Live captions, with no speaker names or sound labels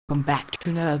welcome back to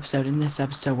another episode. In this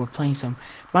episode, we're playing some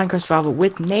Minecraft Survival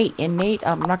with Nate. And Nate,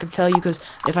 I'm not gonna tell you because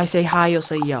if I say hi, you'll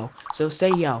say yo. So say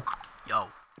yo. Yo.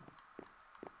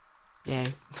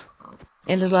 Yay.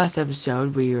 In the last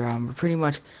episode, we were pretty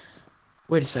much.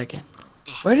 Wait a second.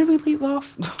 Where did we leave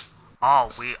off?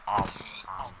 Oh,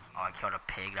 I killed a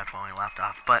pig. That's when we left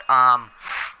off. But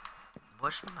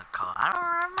whatchamacallit? I don't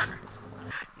remember.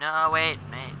 No, wait.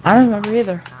 I don't remember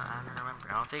either. No, I don't remember.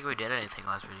 I don't think we did anything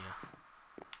last video.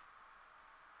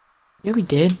 Yeah, we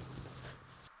did.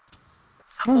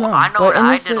 Well, I know what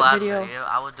I did last video.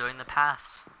 I was doing the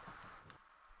paths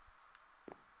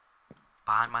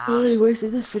behind my house. Anyways, in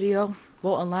this video,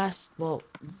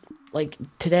 like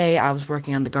today, I was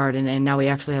working on the garden, and now we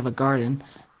actually have a garden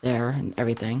there and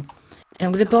everything. And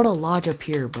I'm gonna build a lodge up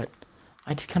here, but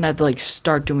I just kind of have to like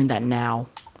start doing that now.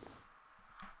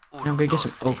 Ooh, and I'm gonna get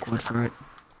some oak wood for it.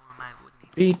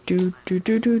 Do.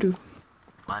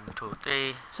 1, 2,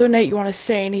 3. So Nate, you want to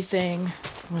say anything?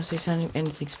 You want to say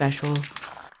anything special?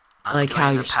 Like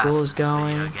how your school is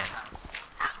going?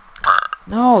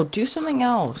 No, do something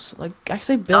else. Like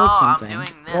actually build something. No, I'm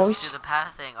doing this. Do the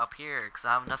path thing up here because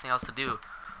I have nothing else to do.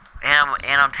 And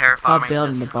I'm terrified. I'm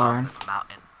building the barn. This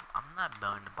mountain. I'm not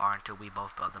building the barn until we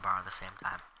both build the barn at the same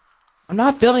time. I'm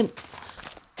not building.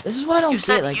 This is what I don't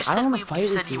get. Like I don't want to fight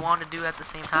with you. You said you wanted to do it at the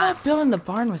same time. I'm not building the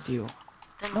barn with you.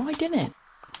 Then no, I didn't.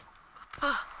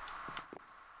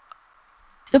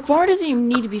 The barn doesn't even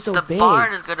need to be so big. The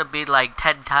barn is gonna be like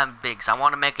 10 times big. So I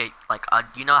want to make it like a.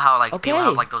 You know how like people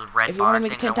have like those red barn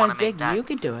things. If you want to make it 10 times big, you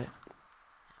could do it.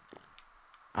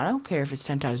 I don't care if it's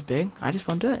 10 times big. I just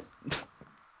won't do it.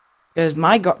 Because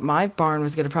my barn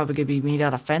was probably be made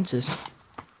out of fences.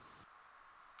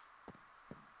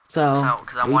 So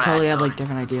we totally have like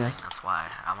different ideas. That's why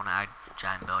I want to add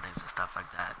giant buildings and stuff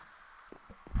like that.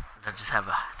 I just have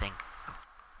a thing of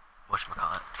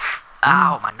whatchamacallit.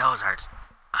 Ow, my nose hurts.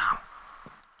 Ow.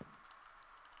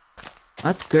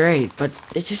 That's great, but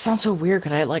it just sounds so weird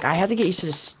because I had to get used to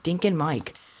this stinking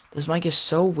mic. This mic is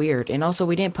so weird, and also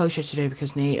we didn't post it today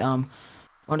because Nate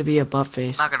wanted to be a butt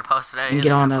face. I'm not gonna post today. And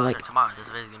get on like tomorrow. This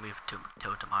video is gonna be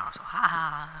till tomorrow. So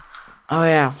ha. Oh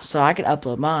yeah, so I can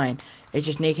upload mine. It's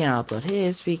just Nate can't upload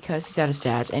his because he's out of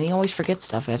stats, and he always forgets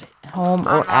stuff at home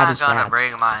or at his dad's. I'm not gonna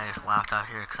bring my laptop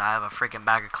here because I have a freaking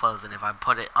bag of clothes, and if I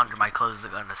put it under my clothes,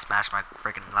 it's gonna smash my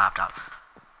freaking laptop.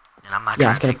 And I'm not.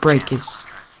 Yeah, it's gonna break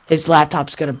his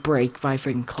laptop's gonna break my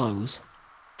freaking clothes.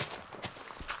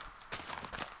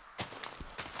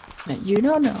 You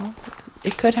don't know.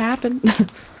 It could happen.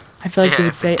 I feel like you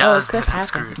would say, "Oh, it could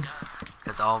happen."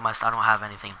 Because all of my I don't have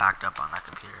anything backed up on that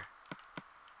computer.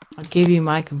 I'll give you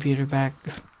my computer back.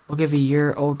 We'll give you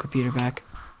your old computer back.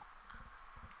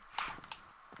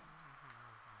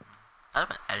 I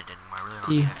haven't edited anymore. I really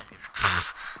don't have a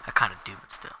computer. I kind of do,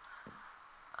 but still.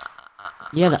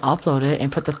 Yeah, to upload it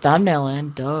and put the thumbnail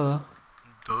in. Duh.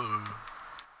 What am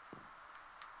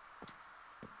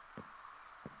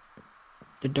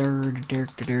I doing?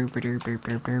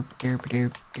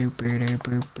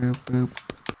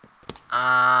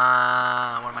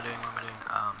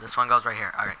 This one goes right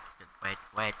here. Alright,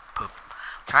 wait, poop.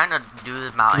 I'm trying to do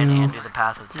the mountain and do the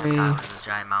path at the same time because there's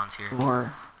giant mountains here.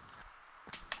 4.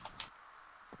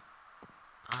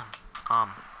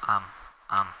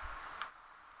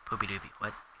 Poopy doopy,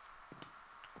 what?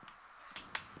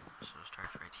 So it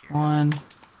starts right here. 1,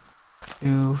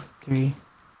 2, 3,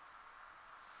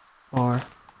 4.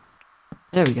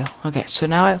 There we go. Okay, so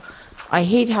now I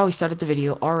hate how we started the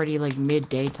video already like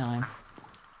midday time.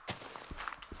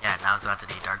 Yeah, now it's about to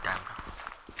be dark time.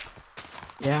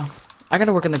 Yeah. I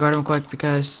gotta work in the garden real quick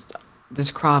because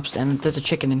there's crops and there's a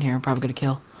chicken in here I'm probably gonna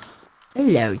kill.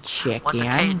 Hello, chicken. What the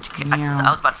I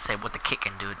was about to say what the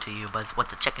chicken do to you, but it's what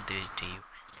the chicken do to you.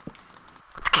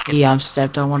 What the chicken? Yeah, I'm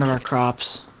stepped on one of our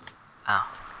crops. Oh.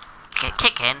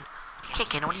 Chicken,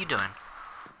 what are you doing?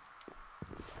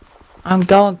 I'm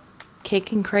going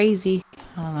kicking crazy.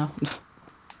 I don't know.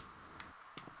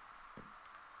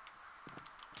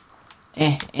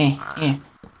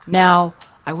 Now,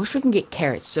 I wish we can get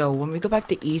carrots. So when we go back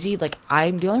to easy, like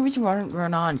the only reason we're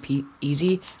on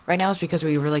easy right now is because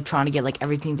we were like trying to get like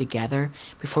everything together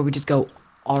before we just go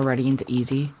already into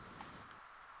easy.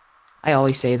 I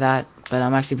always say that, but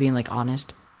I'm actually being like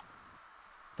honest.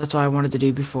 That's what I wanted to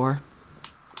do before.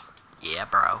 Yeah,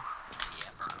 bro.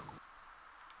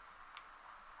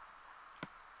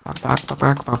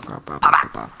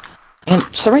 And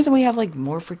for some reason we have like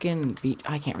more freaking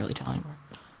I can't really tell anymore.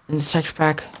 In this texture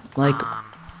pack, like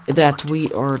if that's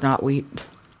wheat or not wheat.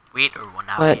 Wheat or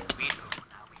not wheat.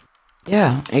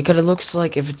 Yeah, because it looks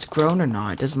like if it's grown or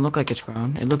not. It doesn't look like it's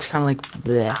grown. It looks kind of like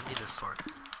bleh. I need this sword.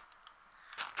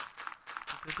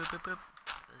 boop, boop, boop.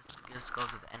 This goes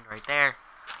to the end right there.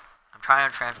 I'm trying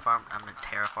to transform. I'm gonna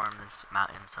terraform this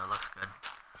mountain so it looks good.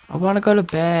 I want to go to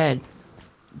bed.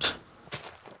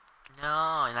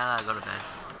 No, you're not gonna go to bed.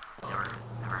 Never.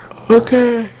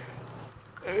 Okay.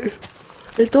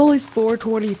 It's only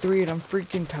 4:23 and I'm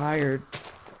freaking tired.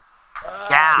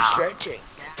 Yeah. Stretching.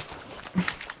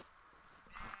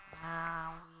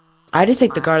 I just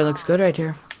think the garden looks good right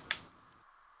here.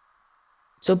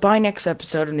 So by next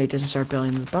episode, when Nate doesn't start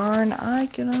building the barn, I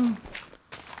can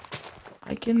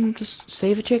just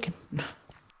save a chicken.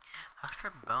 I'll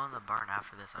start building the barn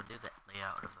after this. I'll do the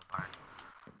layout of the barn.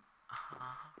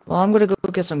 Well, I'm gonna go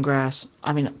get some grass.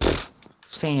 I mean,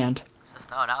 sand.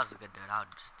 No, that was a good dude. I'll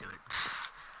just do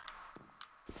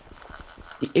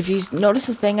it. If you notice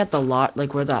the thing at the lot,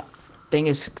 like where that thing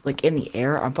is like in the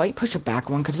air, I'm probably push it back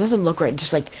one because it doesn't look right.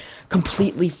 Just like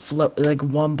completely float, like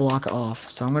one block off.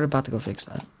 So I'm about to go fix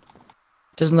that.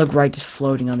 Doesn't look right, just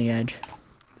floating on the edge.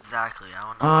 Exactly. I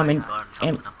don't know why and, you button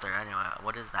something up there. Anyway,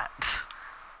 what is that?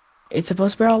 It's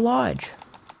supposed to be our lodge.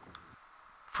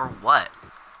 For what?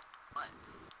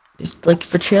 Just like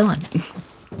for chilling.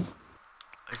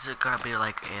 Is it gonna be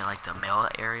like the mail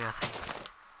area thing?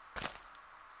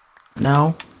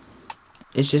 No.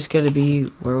 It's just gonna be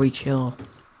where we chill.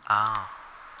 Oh.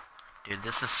 Dude,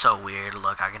 this is so weird.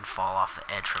 Look, I can fall off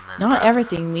the edge from this. Not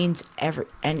everything means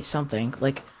something.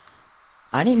 Like,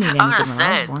 I didn't mean anything when I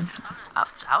was born.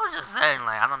 I was just saying,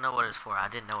 like, I don't know what it's for. I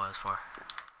didn't know what it was for.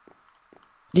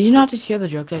 Did you not just hear the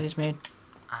joke that I just made?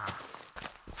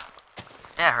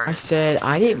 Yeah, I heard it. I said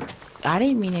I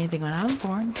didn't mean anything when I was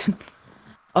born.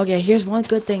 Okay, here's one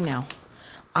good thing now.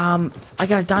 I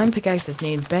got a diamond pickaxe that's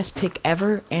named Best Pick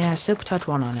Ever, and it has Silk Touch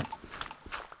 1 on it.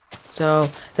 So,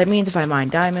 that means if I mine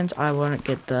diamonds, I won't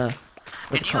get the...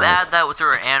 Did you add that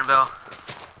through an anvil?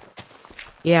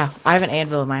 Yeah, I have an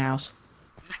anvil in my house.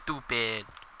 You stupid.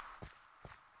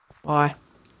 Why?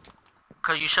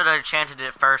 Because you should have enchanted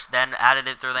it first, then added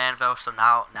it through the anvil, so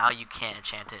now you can't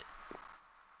enchant it.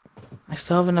 I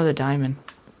still have another diamond.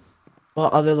 Well,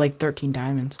 other like 13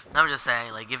 diamonds. I'm just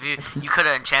saying, like, if you could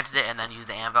have enchanted it and then used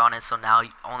the anvil on it, so now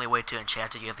only way to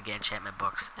enchant it, you have to get enchantment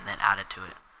books and then add it to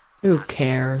it. Who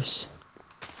cares?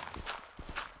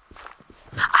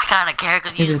 I kind of care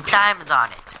because you use diamonds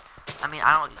on it. I mean,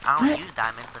 I don't use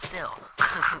diamonds, but still.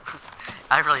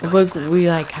 I really don't use diamonds. We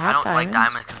like have I don't diamonds. like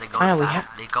diamonds because they go too fast.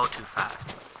 They go too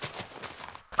fast.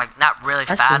 Like, not really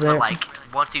fast, but like,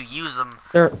 once you use them,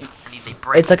 they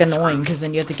break. It's like annoying because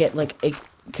then you have to get like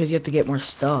because you have to get more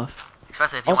stuff.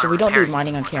 Especially if you also, want we to don't repair do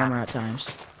mining on camera diamonds. at times.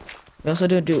 We also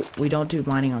we don't do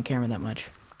mining on camera that much.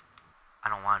 I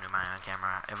don't want to do mining on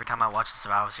camera. Every time I watch a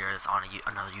survival series on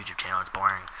another YouTube channel, it's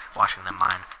boring watching them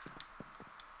mine.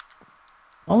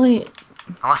 Only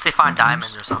unless they find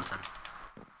diamonds or something.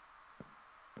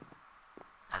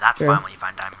 Now, that's fine when you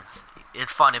find diamonds.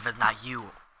 It's fun if it's not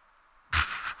you.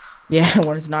 Yeah,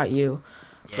 when it's not you.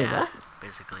 Yeah,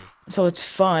 basically. So it's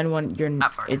fun when you're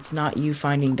it's not you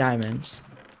finding diamonds.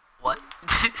 What?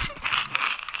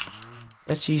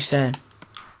 That's what you said.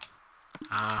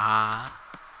 That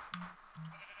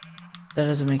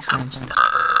doesn't make sense.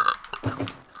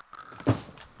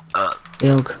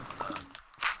 Ilg.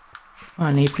 Come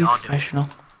on, AP professional.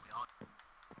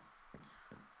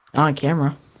 Not on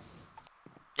camera.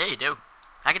 Yeah, you do.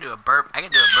 I can do a burp. I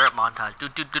can do a burp montage.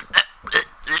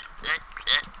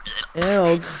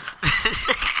 Ilg.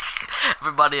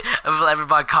 Everybody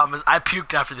comments. I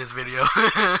puked after this video.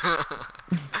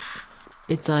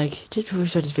 It's like just before we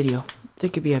start this video, there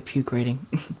could be a puke rating.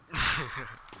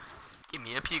 Give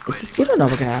me a puke rating. You don't know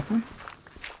what could happen.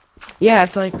 Yeah,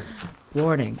 it's like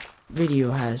warning.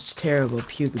 Video has terrible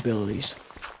puke abilities.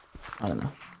 I don't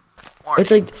know. Warning.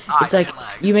 It's like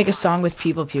you make a song with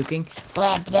people puking.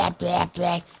 Blah blah blah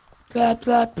blah blah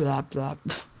blah blah blah.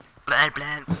 Blah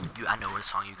blah. I know what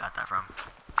song you got that from.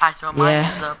 I throw my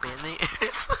hands up in the air.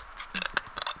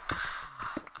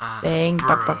 Dang.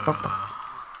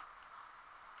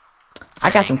 I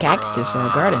got some cactuses for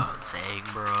our garden. Saying,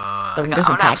 bro. So we I'm got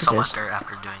some gonna have so cactuses. much dirt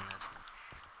after doing this.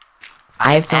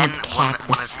 I have found cactus.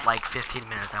 When it's like 15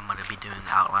 minutes, I'm gonna be doing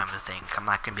the outline of the thing. I'm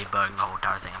not gonna be building the whole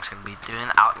entire thing. I'm just gonna be doing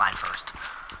the outline first.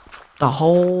 The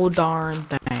whole darn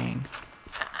thing.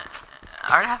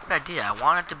 I already have an idea. I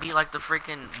want it to be like the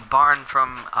freaking barn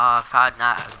from Friday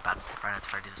Night. I was about to say Friday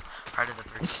the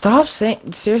 13th. Stop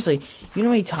saying seriously. You know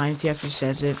how many times he actually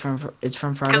says it from Friday the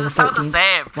 13th? Because it sounds the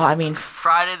same. Well, I mean,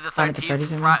 Friday the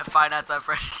 13th. Five Nights at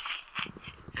Freddy's.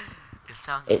 It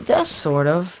sounds. It does sort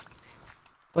of,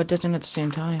 but doesn't at the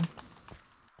same time.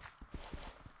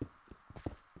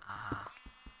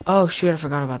 Oh shoot, I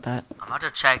forgot about that. I'm about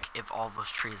to check if all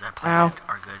those trees I Ow. planted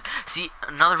are good. See,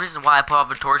 another reason why I put all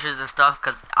the torches and stuff,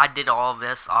 because I did all of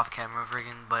this off camera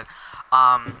freaking, but,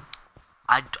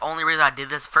 only reason I did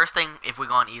this, first thing, if we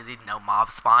go on easy, no mob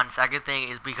spawn. Second thing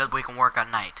is because we can work at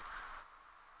night.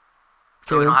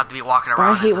 So we don't have to be walking But I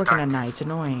around hate in the working darkness. at night. It's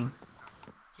annoying.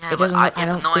 Yeah, It but doesn't. I it's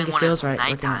don't annoying think it when feels it's right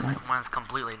working at nighttime, night. when it's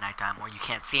completely nighttime, where you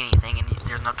can't see anything and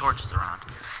there's no torches around.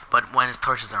 But when it's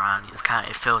torches around,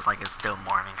 it feels like it's still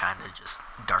morning, kind of just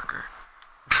darker.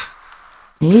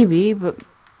 Maybe, but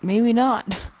maybe not.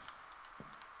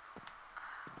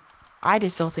 I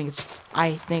just still think it's.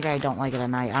 I think I don't like it at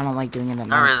night. I don't like doing it at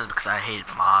Another night. reason is because I hate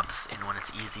mobs, and when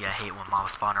it's easy, I hate when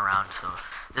mobs spawn around. So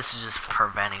this is just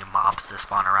preventing mobs to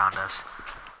spawn around us.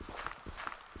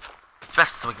 Especially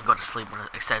so we can go to sleep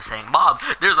instead of saying, "Mob,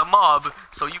 there's a mob,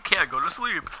 so you can't go to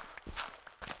sleep."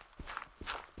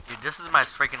 Dude, this is my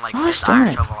freaking like Gosh, fifth darn iron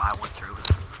it. shovel I went through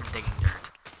from digging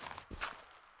dirt.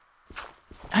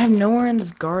 I have nowhere in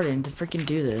this garden to freaking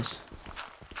do this.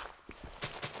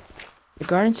 The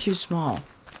garden's too small.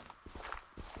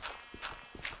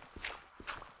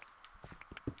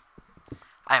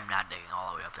 I am not digging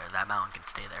all the way up there. That mountain can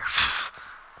stay there.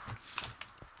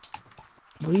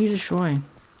 What are you destroying?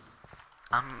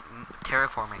 I'm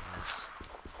terraforming this.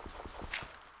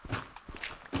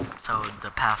 So the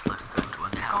paths look good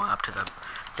when they're going up to the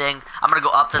thing. I'm gonna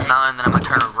go up this mountain, then I'm gonna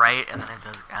turn right, and then it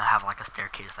does have like a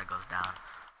staircase that goes down.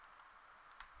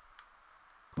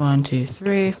 1, 2,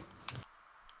 3.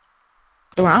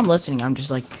 So I'm listening. I'm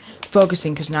just like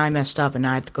focusing because now I messed up and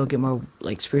now I have to go get more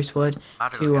like spruce wood I'm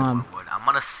about to to go get more wood. I'm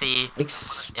gonna see if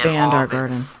expand all our of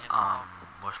garden. it's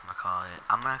whatchamacallit.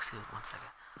 I'm gonna actually 1 second.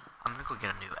 I'm gonna go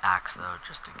get a new axe though,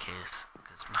 just in case,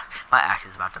 because my axe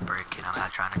is about to break, and I'm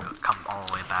not trying to come all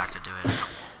the way back to do it.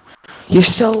 You're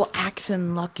so axe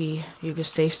and lucky. You can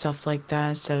say stuff like that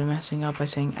instead of messing up by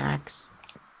saying axe.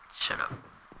 Shut up.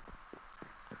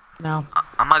 No.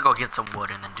 I'm gonna go get some wood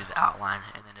and then do the outline,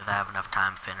 and then if I have enough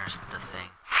time, finish the thing.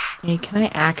 Hey, can I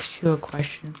ask you a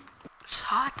question?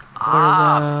 Shut What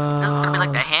up! This is gonna be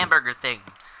like the those? hamburger thing.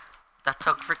 That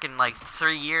took freaking like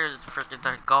 3 years for it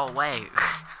to go away.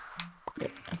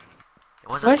 It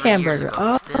wasn't What 3 years hamburger? ago,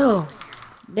 Oh, still.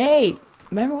 Nate.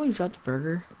 Remember when you dropped the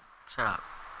burger? Shut up.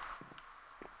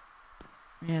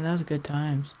 Man, that was good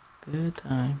times. Good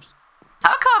times.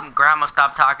 How come Grandma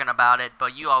stopped talking about it,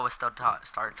 but you always still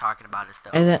start talking about it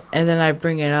still? And then I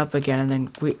bring it up again, and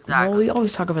then well, Exactly. we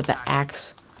always talk about the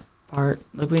axe part.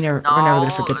 Like we're never No,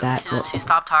 gonna forget that. she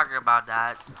stopped talking about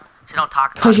that. She don't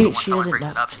talk about Cause it, but when she someone doesn't brings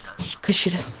know. it up, she does. Cause she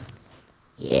doesn't.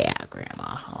 Yeah,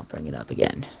 Grandma, I'll bring it up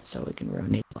again so we can ruin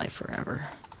Nate's life forever.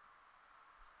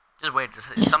 Just wait. If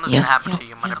something's gonna happen to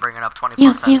you, I'm gonna bring it up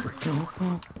Yeah, 24/7,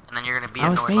 yeah. and then you're gonna be That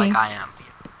was annoyed me. like I am.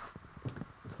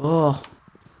 Cool.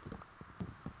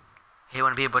 He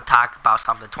wouldn't be able to talk about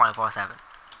something 24/7.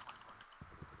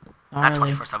 Not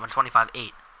Gnarly. 24/7,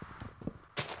 25/8.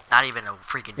 Not even a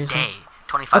freaking Seriously? day.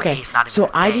 25/8 Okay, is not even so a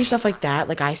day. I do stuff like that.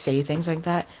 Like I say things like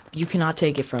that. You cannot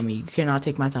take it from me. You cannot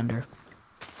take my thunder.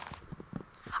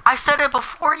 I said it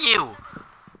before you.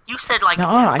 You said like No,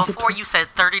 I said before you said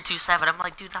 32/7. I'm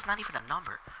like, dude, that's not even a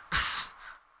number.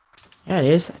 Yeah, it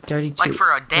is 32. Like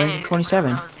for a day.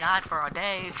 27. No, it's not for a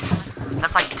day.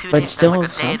 That's like 2 But days. still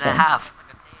That's like a day and a something. half.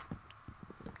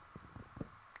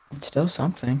 It's still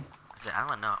something. Is it? I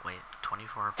don't know. Wait,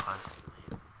 24 plus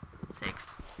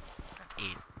 6. That's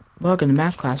 8. Welcome to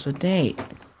math class with Nate.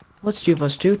 What's 2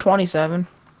 plus 2? 27.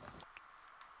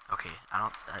 Okay, I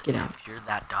don't. Get out. If you're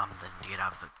that dumb, then get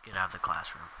out of the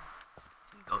classroom.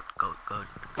 Go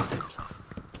to yourself.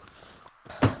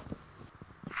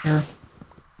 Here.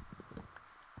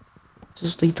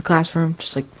 Just leave the classroom.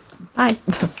 Just like, bye.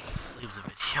 Leaves the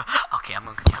video. Okay, I'm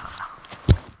gonna continue now.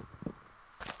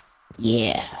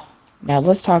 Yeah. Now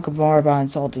let's talk more about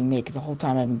insulting Nate, because the whole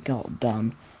time I've been called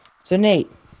dumb. So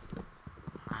Nate,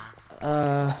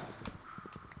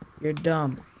 you're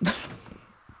dumb.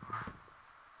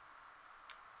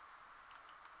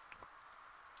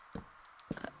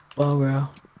 Well, bro.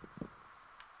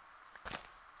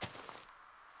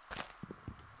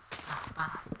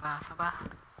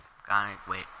 Got it.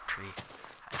 Wait, tree.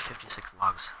 I have 56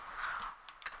 logs.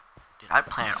 Dude, I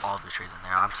planted all the trees in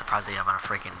there. I'm surprised they haven't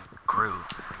freaking grew.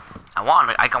 I want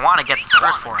to get the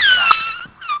spruce forest back.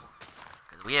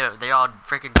 They all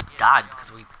freaking just died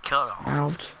because we killed them.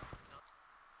 Ouch.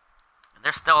 And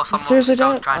there's still some of them Seriously,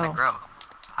 still Dad? trying to Oh. grow.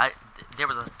 There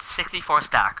was a 64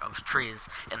 stack of trees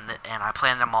and I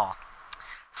planted them all.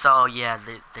 So yeah,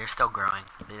 they're still growing.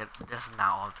 This is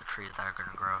not all of the trees that are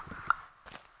gonna grow.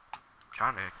 I'm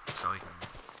trying to so we can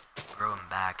grow them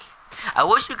back. I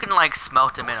wish you can like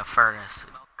smelt them in a furnace,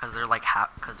 because they're like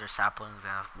because they're saplings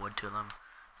and have wood to them.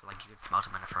 So like you could smelt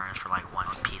them in a furnace for like one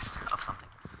piece of something.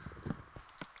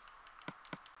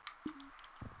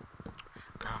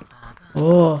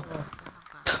 Oh.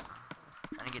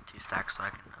 Trying to get 2 stacks so I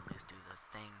can at least do the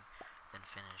thing, then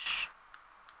finish.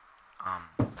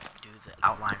 Do the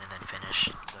outline and then finish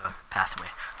the pathway.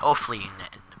 Hopefully in the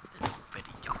end of this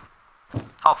video.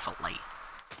 Hopefully.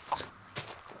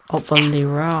 Hopefully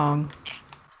wrong.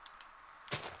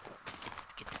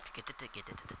 Get it.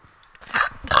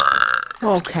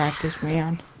 Oh, cactus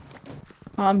man.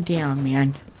 Calm down,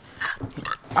 man.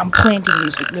 I'm planting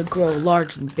you so to grow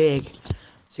large and big,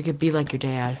 so you could be like your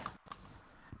dad.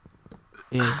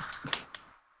 Big.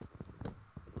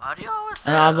 Why do you always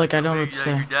say And that? I'm like, I don't know what Big to like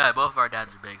say. your dad. Both of our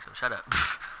dads are big, so shut up.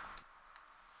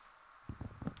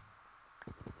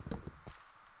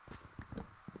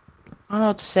 I don't know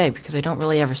what to say because I don't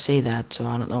really ever say that, so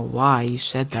I don't know why you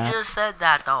said You that. just said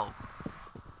that though.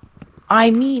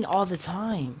 I mean all the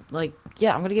time. Like,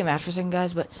 yeah, I'm gonna get mad for a second,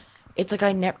 guys, but it's like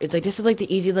I never. It's like this is like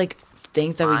the easy like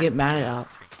things that we get mad at,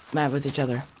 mad with each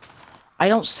other. I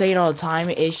don't say it all the time.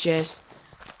 It's just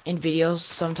in videos.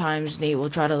 Sometimes Nate will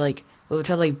try to like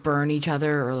burn each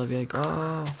other, or they'll be like,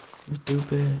 "Oh, you're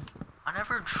stupid." I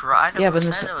never tried. I Yeah, never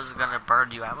but said it was gonna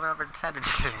burn you. I never said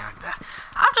anything like that.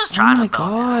 I'm just trying Oh my to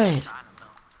build this. god.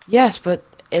 Yes, but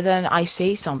and then I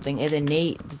say something, and then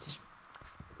Nate just,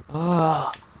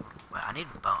 oh. Wait, I need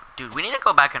bone. Dude, we need to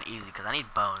go back on easy because I need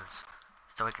bones.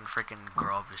 So we can freaking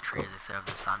grow up these trees instead of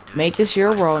the sun doing it. Make this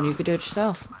your world and you can do it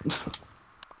yourself.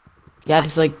 Yeah,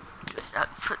 just like,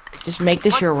 just make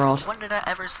this your world. When did I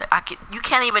ever say you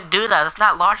can't even do that? That's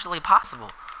not logically possible.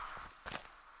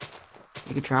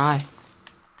 You could try.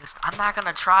 I'm not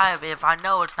gonna try if I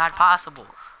know it's not possible.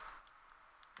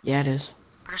 Yeah, it is.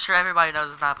 Pretty sure everybody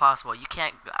knows it's not possible. You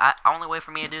can't. Only way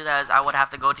for me to do that is I would have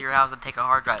to go to your house and take a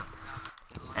hard drive.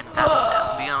 And that's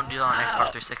what we don't do that on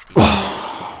Xbox 360.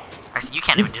 Actually, you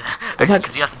can't even do that. Actually,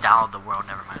 because you have to download the world.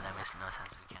 Never mind. That makes no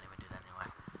sense. You can't even do that anyway.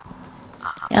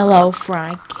 Hello,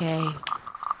 Frankie.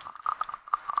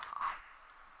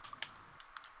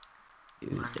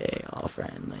 Tuesday, all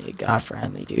friendly, got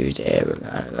friendly Tuesday. We're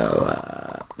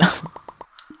gonna go.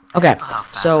 Okay,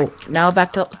 so now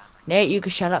back to Nate. You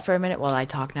can shut up for a minute while I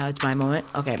talk. Now it's my moment.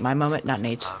 Okay, my moment, not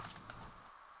Nate's.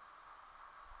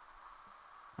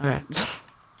 Okay.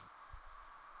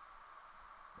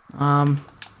 Oh,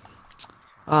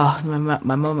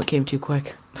 my moment came too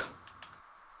quick.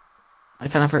 I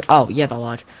kind of oh yeah, the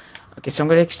lodge. Okay, so I'm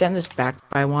gonna extend this back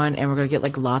by 1, and we're gonna get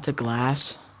like lots of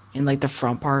glass in like the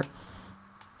front part,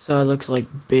 so it looks like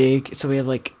big. So we have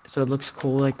like, so it looks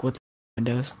cool like with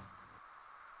windows.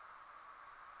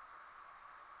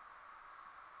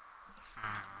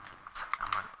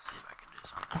 I'm gonna see if I can do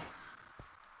something.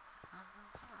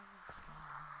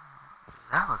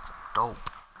 That looks dope.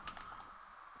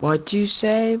 What'd you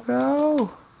say, bro?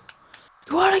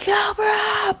 You wanna go,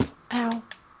 bro? Ow.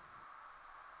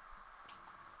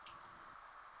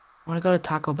 Wanna go to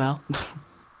Taco Bell?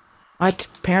 My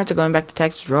parents are going back to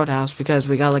Texas Roadhouse because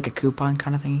we got like a coupon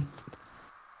kind of thingy.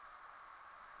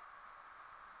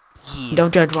 Yeah.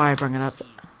 Don't judge why I bring it up.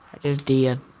 I just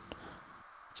did.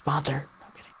 Sponsor.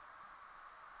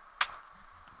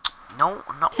 No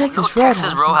kidding. No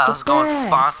Texas Roadhouse is going to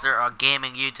sponsor a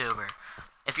gaming YouTuber.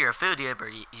 If you're a food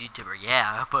YouTuber,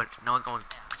 yeah, but no one's going to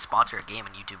sponsor a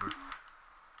gaming YouTuber.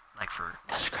 Like for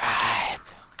subscribe.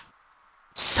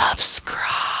 Subscribe.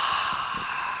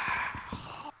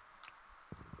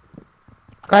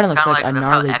 Kind of looks like a that's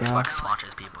gnarly how bro. Xbox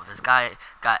sponsors people. This guy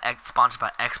got sponsored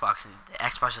by Xbox, and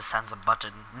Xbox just sends a bunch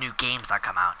of new games that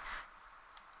come out.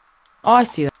 Oh, I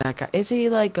see that guy. Is he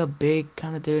like a big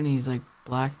kind of dude and he's like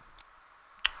black?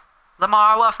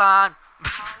 Lamar Wilson!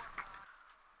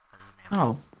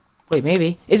 Oh, wait,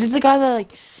 maybe. Is it the guy that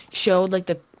like showed like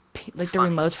the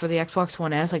remotes for the Xbox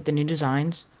One S, like the new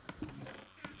designs?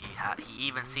 He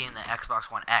even seen the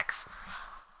Xbox One X.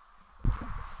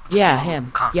 Yeah,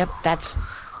 him. Console. Yep, that's.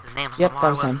 His name's Yep, Lamar that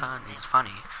was Wilson. He's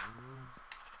funny.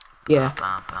 Yeah.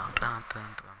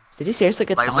 Did he seriously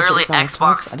get like sponsored literally by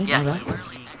Xbox? I didn't Yeah, know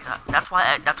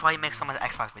that. that's why he makes so much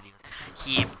Xbox videos.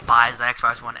 He buys the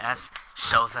Xbox One S,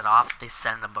 shows it off. They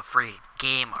send him a free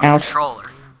game or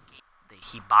controller.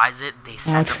 He buys it. They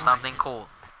send him something cool.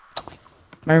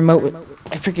 My remote.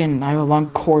 I have a long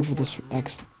cord for this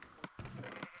X.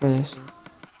 For this.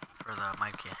 For the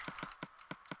mic, yeah.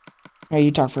 Hey,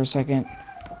 you talk for a second.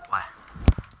 Why?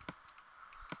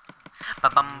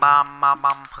 Okay,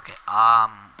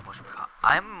 what should we call?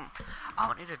 I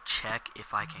need to check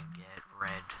if I can get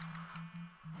red,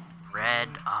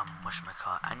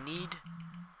 whatchamacallit, I need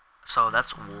So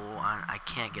that's wool. I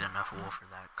can't get enough wool for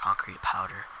that concrete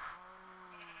powder.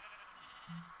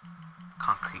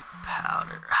 Concrete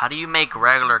powder. How do you make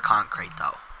regular concrete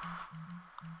though?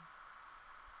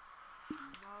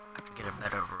 I can get a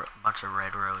bunch of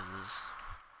red roses.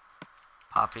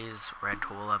 Poppies, red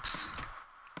tulips.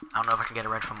 I don't know if I can get a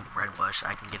red from red bush.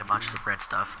 I can get a bunch of red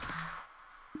stuff.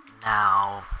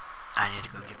 Now, I need to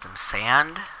go get some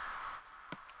sand.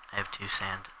 I have 2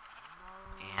 sand.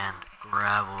 And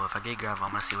gravel. If I get gravel,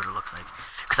 I'm gonna see what it looks like.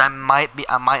 Cause I might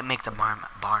make the barn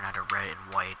out of red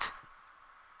and white.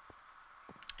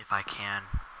 If I can.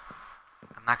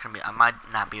 I might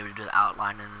not be able to do the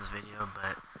outline in this video,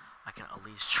 but I can at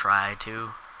least try to.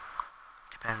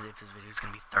 Depends if this video is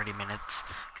gonna be 30 minutes.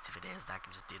 Cause if it is, I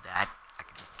can just do that. I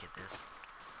can just get this.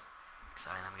 So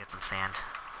let me get some sand.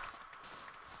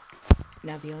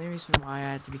 Now the only reason why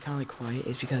I have to be kind of like quiet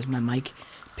is because my mic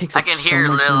picks up I can so hear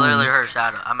much literally noise. her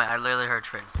shadow. I literally heard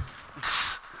Trin.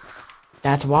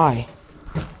 That's why.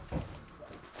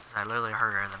 I literally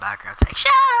heard her in the background saying,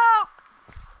 "Shadow!"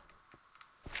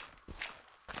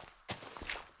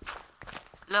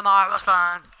 Lamar was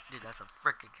fun. Dude, that's a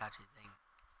freaking catchy thing.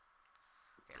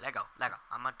 Okay, Lego.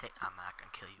 I'm not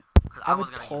gonna kill you. Cause I was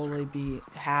would gonna totally be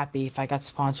happy if I got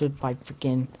sponsored by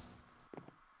freaking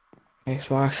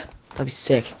Xbox. That'd be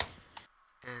sick.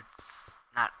 It's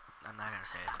not. I'm not gonna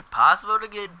say it's impossible to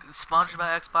get sponsored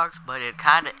by Xbox, but it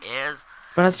kind of is.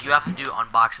 But You have to do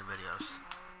unboxing videos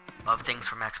of things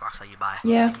from Xbox that you buy.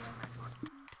 yeah.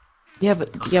 Yeah,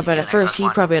 but at first you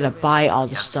probably had to buy all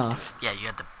the stuff. Yeah, you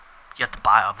have to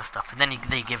buy all the stuff, and then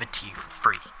they give it to you for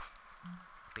free.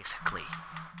 Basically,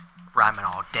 rhyming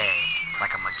all day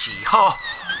like I'm a G. Oh,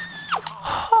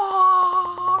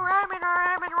 rhyming.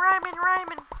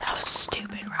 That was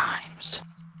stupid rhymes.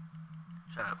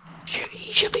 Shut up.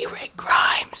 He should be Rick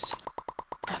Grimes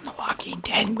from the Walking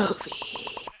Dead movie.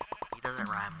 He doesn't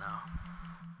rhyme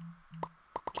though.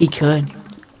 He could.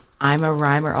 I'm a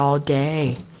rhymer all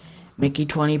day. Make you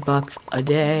 $20 a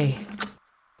day.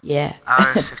 Yeah.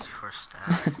 Hour 64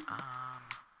 stats. Okay.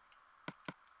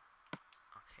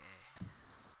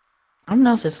 I don't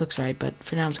know if this looks right, but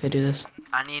for now I'm just gonna do this.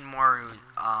 I need more,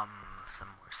 some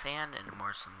more sand and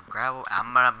some gravel.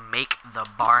 I'm gonna make the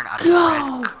barn out of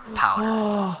red powder.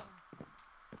 Oh.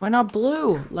 Why not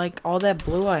blue? Like all that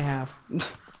blue I have.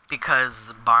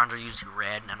 Because barns are usually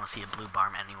red, and I don't see a blue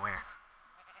barn anywhere.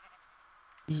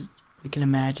 We can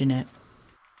imagine it.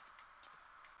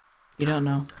 You don't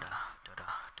know.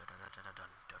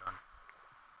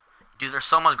 Dude, there's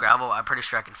so much gravel. I'm pretty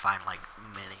sure I can find like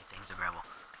many things of gravel.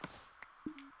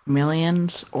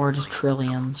 Millions or just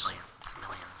trillions? Millions.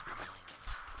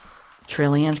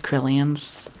 Trillions,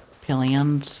 crillions,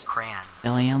 pillions, Crayons.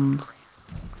 billions,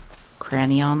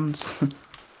 cranions.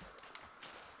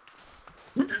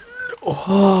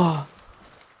 Oh.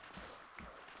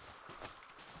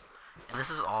 And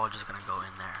this is all just gonna go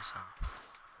in there, so.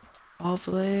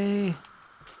 Hopefully.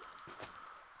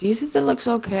 Do you think that looks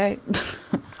okay?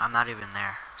 I'm not even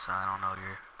there, so I don't know what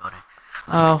you're building.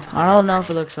 Oh, I don't know if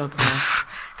it looks okay.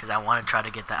 Because I want to try to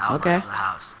get the outline of the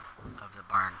house, of the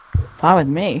barn. Fine with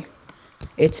me.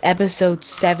 It's episode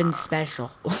 7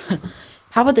 special.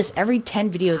 How about this? Every 10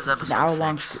 videos, it's an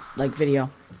hour-long like video.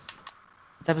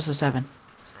 It's episode 7.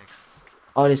 6.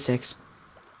 Oh, it is 6.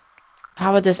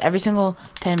 How about this? Every single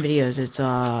 10 videos, it's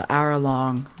a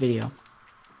hour-long video.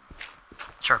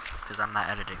 Sure, because I'm not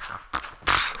editing, so.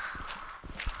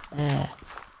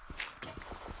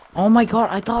 Oh my god,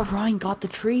 I thought Ryan got the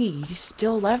tree. He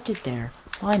still left it there.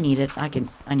 Well, I need it. I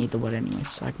need the wood anyway,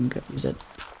 so I can go use it.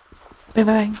 Bang,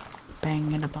 bang,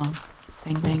 bang, and a bong.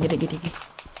 Bang, bang, get it.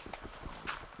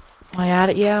 Am I at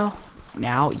it, yow?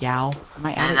 Now, yow. Am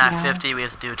I at And it, at yow? 50, we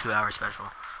have to do a 2-hour special.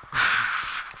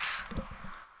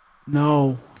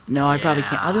 No, I probably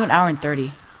can't. I'll do an hour and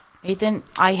 30. Nathan,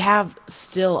 I have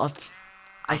still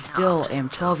I still am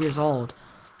 12 years old.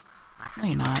 No,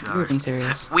 you're not. You're being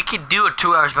serious. We could do a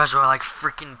 2-hour special at like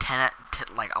freaking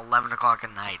 11 o'clock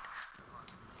at night.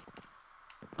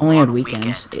 Only on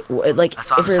weekends. Like,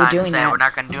 That's what if I'm we were trying to doing say. that, We're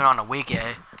not gonna do it on a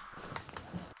weekday.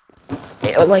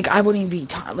 like, I wouldn't even be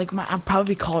like, I'd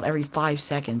probably be called every 5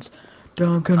 seconds.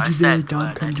 Don't come to that.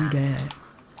 Don't come to that.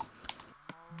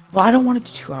 Well, I don't want it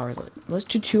to 2 hours. Let's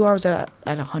do 2 hours at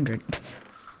 100.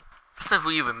 That's if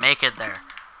we even make it there.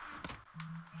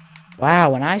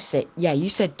 Wow, when I say, yeah, you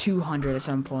said 200 at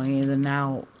some point, and then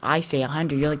now I say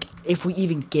 100. You're like, if we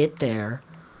even get there,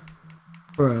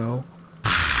 bro.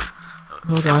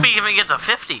 If we even get to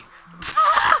 50.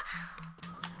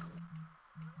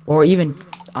 Or even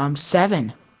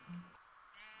 7.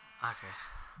 Okay.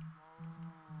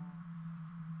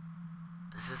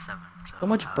 This is 7. So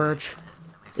much birch.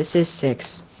 This is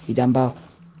 6, you dumbo.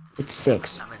 It's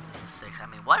 6. I mean, this is 6. I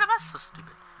mean, why am I so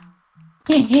stupid?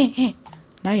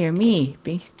 Now you're me,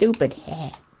 being stupid.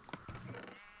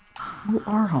 You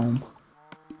are home.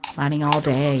 Mining all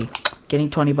day. Getting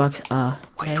 20 bucks a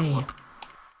day.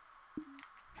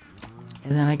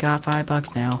 And then I got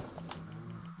 $5 now.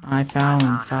 I found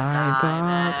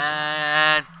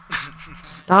 $5.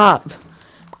 Stop.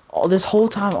 This whole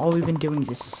time, all we've been doing is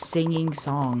just singing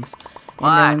songs.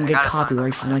 And then we get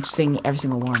copyright from like singing every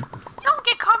single one. You don't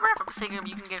get copyright from singing them.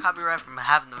 You can get copyright from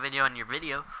having the video in your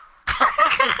video.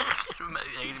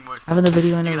 Having the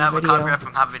video in your video. You can have a copyright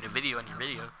from having a video in your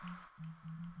video.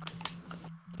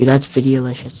 Dude, that's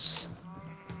videolicious.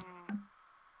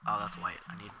 Oh, that's white.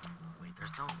 I need. Wait,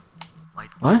 there's no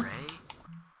light what? gray.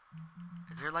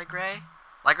 Is there light gray?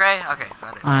 Light gray? Okay,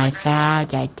 got it. I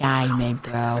found a diamond,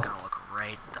 bro. That's gonna look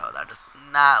great, though. That does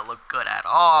not look good at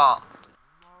all.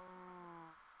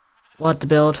 What to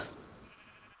build?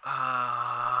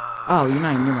 Oh, you're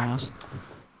not near my house.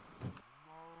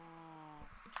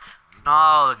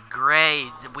 No,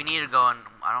 gray. We need to go in.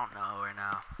 I don't know right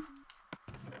now.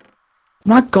 I'm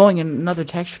not going in another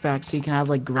texture pack so you can have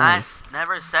like gray. I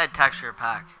never said texture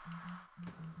pack.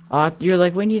 You're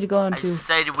like, we need to go into. I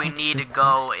said we need to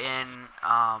go in.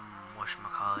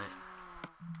 Whatchamacallit?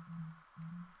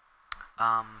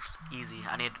 Easy.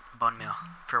 I need bone meal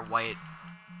for white.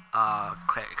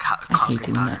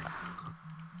 Concrete powder.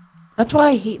 That's why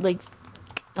I hate like.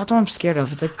 That's what I'm scared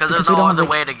of. It's like because there's no other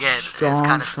way to get. It's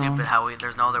kind of stupid how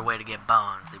there's no other way to get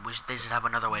bones. They should have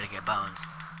another way to get bones.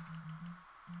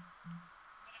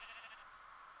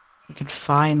 You could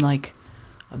find like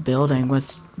a building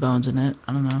with bones in it.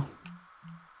 I don't know.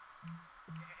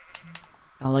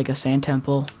 Like a sand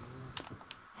temple.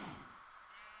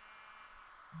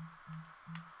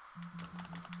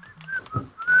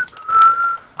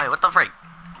 Wait, what the freak?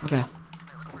 Okay.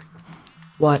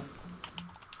 What?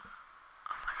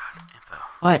 Oh my god, info.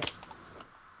 What?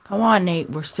 Come on, Nate.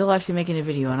 We're still actually making a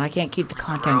video, and I can't keep the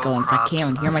content going if I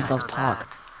can't even hear myself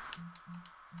talk.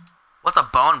 What's a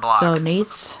bone block? So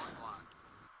Nate's.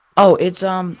 Oh, it's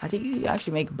I think you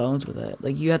actually make bones with it.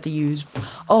 Like you have to use.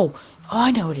 Oh,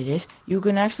 I know what it is. You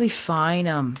can actually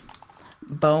find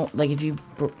bone. Like if you.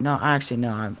 No, actually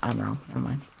no. I'm wrong. Never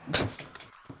mind.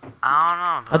 I don't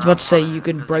know. I was about to say you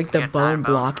could break the bone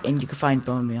block and you can find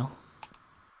bone meal.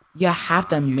 You have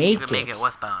to make it. You can make it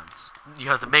with bones. You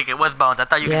have to make it with bones. I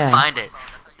thought you could find it.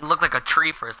 It looked like a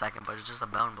tree for a second, but it's just a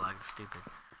bone block. It's stupid.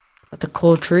 That's a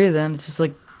cool tree then. It's just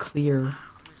like clear.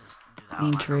 Just do that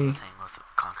Green tree. Thing with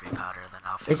concrete powder, then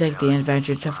I'll it's like the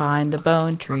adventure to find the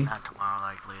bone tree. Not tomorrow,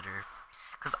 like later.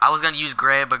 Because I was gonna use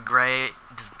gray, but gray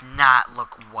does not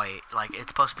look white. Like it's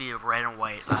supposed to be red and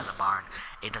white as a barn.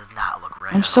 It does not look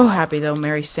red. I'm so happy though.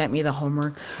 Mary sent me the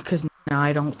homework because now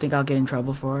I don't think I'll get in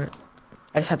trouble for it.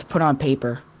 I just have to put it on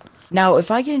paper. Now,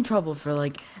 if I get in trouble for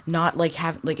like not like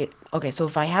have like it. Okay, so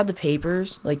if I have the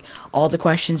papers, like all the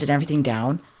questions and everything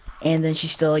down, and then she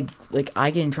still like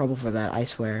I get in trouble for that. I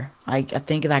swear. I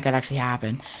think that could actually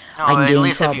happen. No, I can get at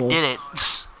least in if trouble. you did it.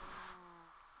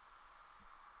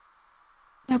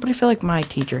 Yeah, but I feel like my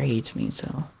teacher hates me,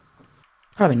 so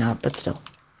probably not, but still.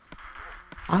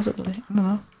 Possibly, I don't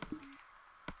know.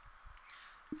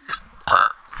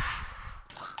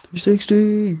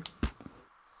 360.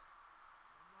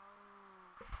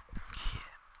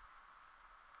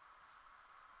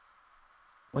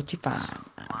 What you find?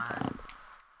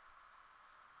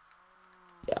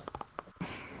 Yeah.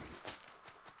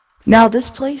 Now this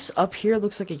place up here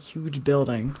looks like a huge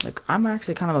building. Like I'm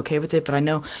actually kind of okay with it, but I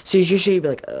know so usually you'd be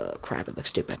like, oh crap, it looks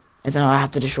stupid, and then I'll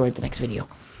have to destroy it the next video.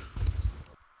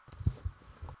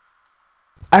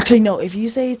 Actually, no. If you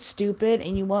say it's stupid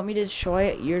and you want me to destroy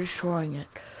it, you're destroying it.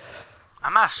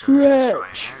 I'm not sure it's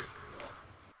destroying it.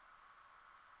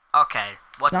 Okay,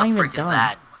 what the freak is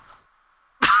that?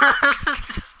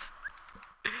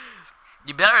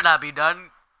 You better not be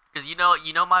done, because you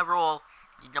know my rule.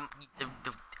 The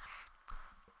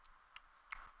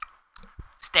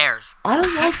stairs. I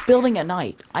don't like building at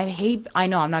night. I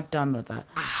know I'm not done with that.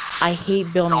 I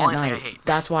hate building at night.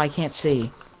 That's why I can't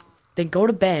see. Then go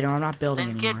to bed, or I'm not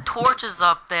building anymore. Then get torches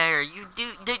up there.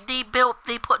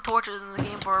 They put torches in the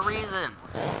game for a reason.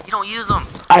 You don't use them.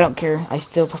 I don't care. I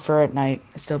still prefer at night.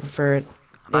 I still prefer it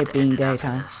being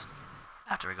daytime.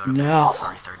 After we go to bed,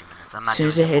 sorry, 30 minutes. I'm not as soon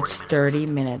as it hits 30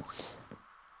 minutes.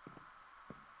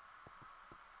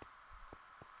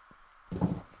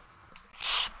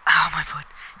 Ow, my foot.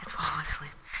 It's falling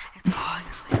asleep. It's falling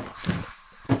asleep.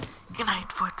 Good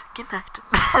night, foot. Good night.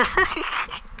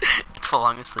 It's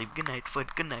falling asleep. Good night,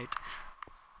 foot. Good night.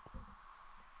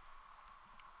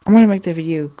 I'm gonna make the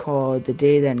video called "The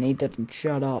Day That Nate Doesn't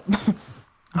Shut Up."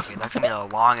 Okay, that's gonna be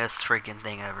the longest freaking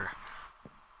thing ever.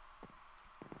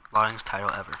 Longest title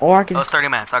ever. Or I could Oh, it's 30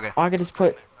 minutes. Okay. Or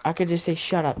I could just say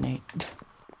 "Shut up, Nate."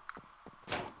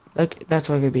 Look, that's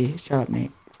what it could be. Shut up,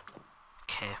 Nate.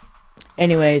 Okay.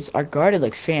 Anyways, our garden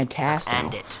looks fantastic. Let's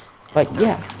end it. But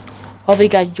yeah, hopefully you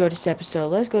guys enjoyed this episode.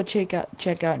 Let's go check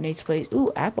out Nate's place.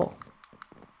 Ooh, apple.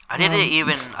 I didn't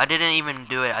even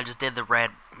do it. I just did the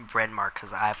red mark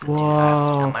because I have to do that.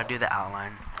 Whoa. I'm gonna do the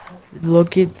outline.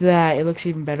 Look at that. It looks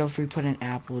even better if we put an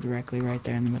apple directly right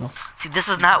there in the middle. See, this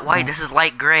is not white. This is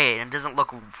light gray, and it doesn't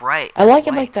look right. I like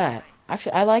it white. like that.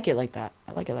 Actually, I like it like that.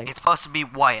 I like it like It's supposed to be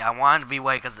white. I want it to be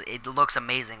white because it looks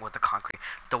amazing with the concrete.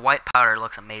 The white powder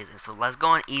looks amazing. So let's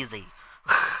go in easy.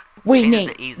 Wait, Change it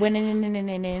Nate. to easy.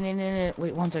 Wait,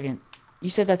 wait, 1 second. You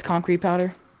said that's concrete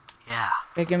powder? Yeah.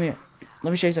 Okay, give me it.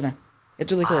 Let me show you something.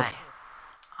 It's really cool. Why?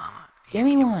 Give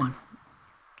me one.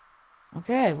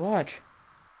 Okay, watch.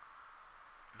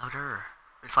 No dirt.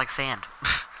 It's like sand.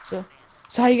 So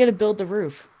how you gonna build the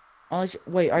roof?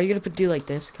 Wait, are you gonna do like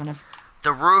this, kind of?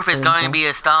 The roof is going to be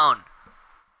a stone.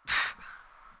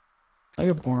 Oh,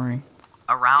 you're boring.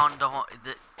 Around the whole.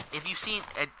 If you've seen,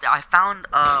 I found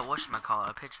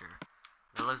whatchamacallit, a picture.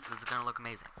 It's gonna look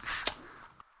amazing.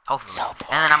 Hopefully. So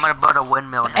and then I'm gonna build a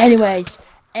windmill. Next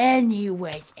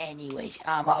anyways,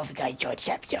 I hope you guys enjoyed this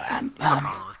episode.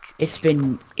 It's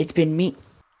been me.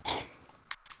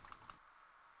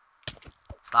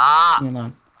 Stop. Leave me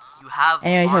alone. You have.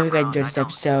 Anyways, hope you guys armor enjoyed on. this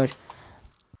episode.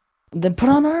 Then put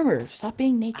on armor. Stop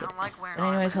being naked. I don't like wearing But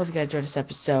anyways, armor. hope you guys enjoyed this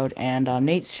episode. And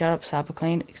Nate, shut up, stop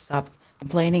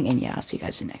complaining, and yeah, I'll see you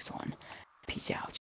guys in the next one. Peace out.